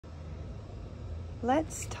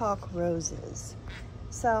Let's talk roses.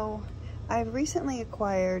 So I've recently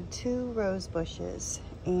acquired 2 rose bushes,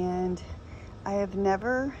 and I have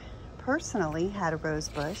never personally had a rose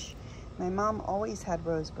bush. My mom always had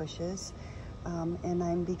rose bushes, and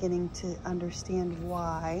I'm beginning to understand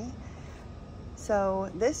why.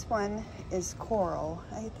 So this one is coral.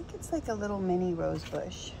 I think it's like a little mini rose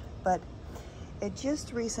bush, but it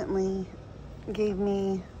just recently gave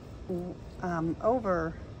me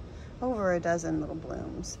over a dozen little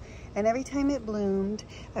blooms. And every time it bloomed,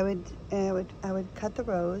 I would cut the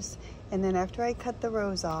rose, and then after I cut the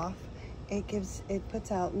rose off, it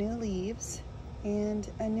puts out new leaves and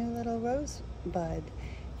a new little rose bud.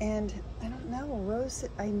 And I don't know,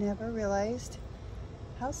 I never realized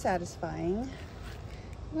how satisfying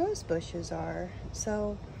rose bushes are.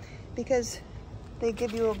 So, because they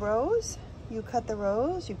give you a rose, you cut the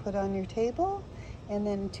rose, you put it on your table, and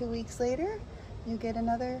then 2 weeks later, you get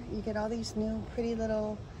all these new pretty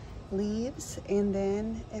little leaves, and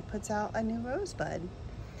then it puts out a new rose bud.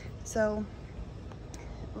 So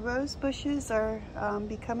rose bushes are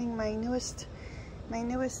becoming my newest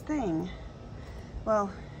thing. Well,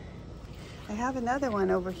 I have another one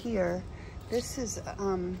over here. This is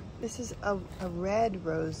a red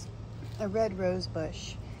rose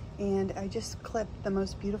bush, and I just clipped the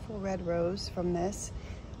most beautiful red rose from this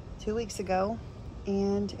 2 weeks ago,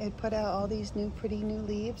 and it put out all these pretty new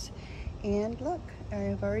leaves. And look,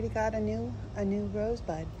 I've already got a new rose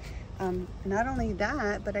bud. Not only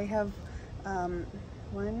that, but I have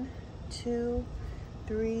 1, 2,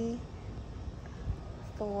 3,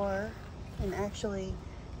 4, and actually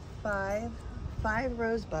 5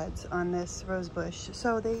 rose buds on this rose bush.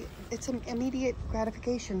 So it's an immediate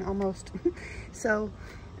gratification almost. So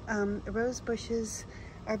rose bushes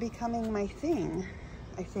are becoming my thing,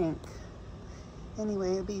 I think.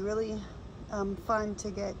 Anyway, it'd be really fun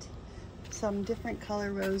to get some different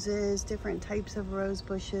color roses, different types of rose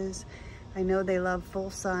bushes. I know they love full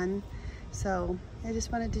sun, so I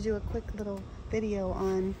just wanted to do a quick little video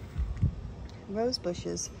on rose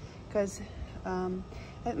bushes, because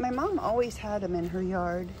my mom always had them in her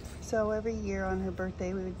yard. So every year on her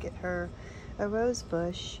birthday, we would get her a rose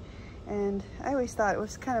bush. And I always thought it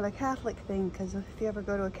was kind of a Catholic thing, because if you ever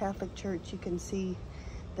go to a Catholic church, you can see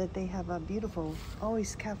that they have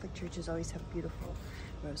Catholic churches always have beautiful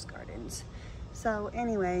rose gardens. So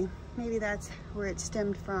anyway, maybe that's where it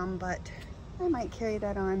stemmed from, but I might carry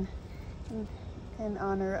that on in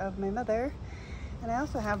honor of my mother. And I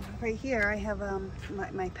also have right here, I have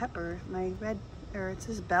my pepper, it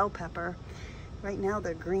says bell pepper. Right now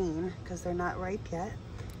they're green because they're not ripe yet.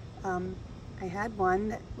 I had one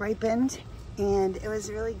that ripened, and it was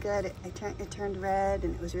really good. It turned red,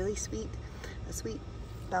 and it was really sweet, a sweet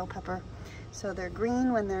bell pepper. So they're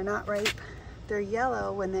green when they're not ripe. They're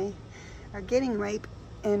yellow when they are getting ripe,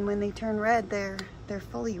 and when they turn red, they're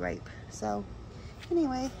fully ripe. So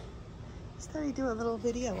anyway, just thought I'd do a little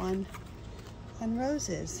video on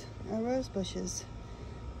roses, rose bushes.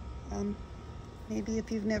 Maybe if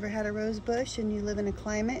you've never had a rose bush and you live in a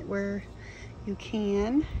climate where you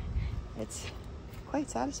can, it's quite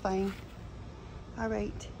satisfying. All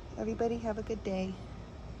right, everybody have a good day.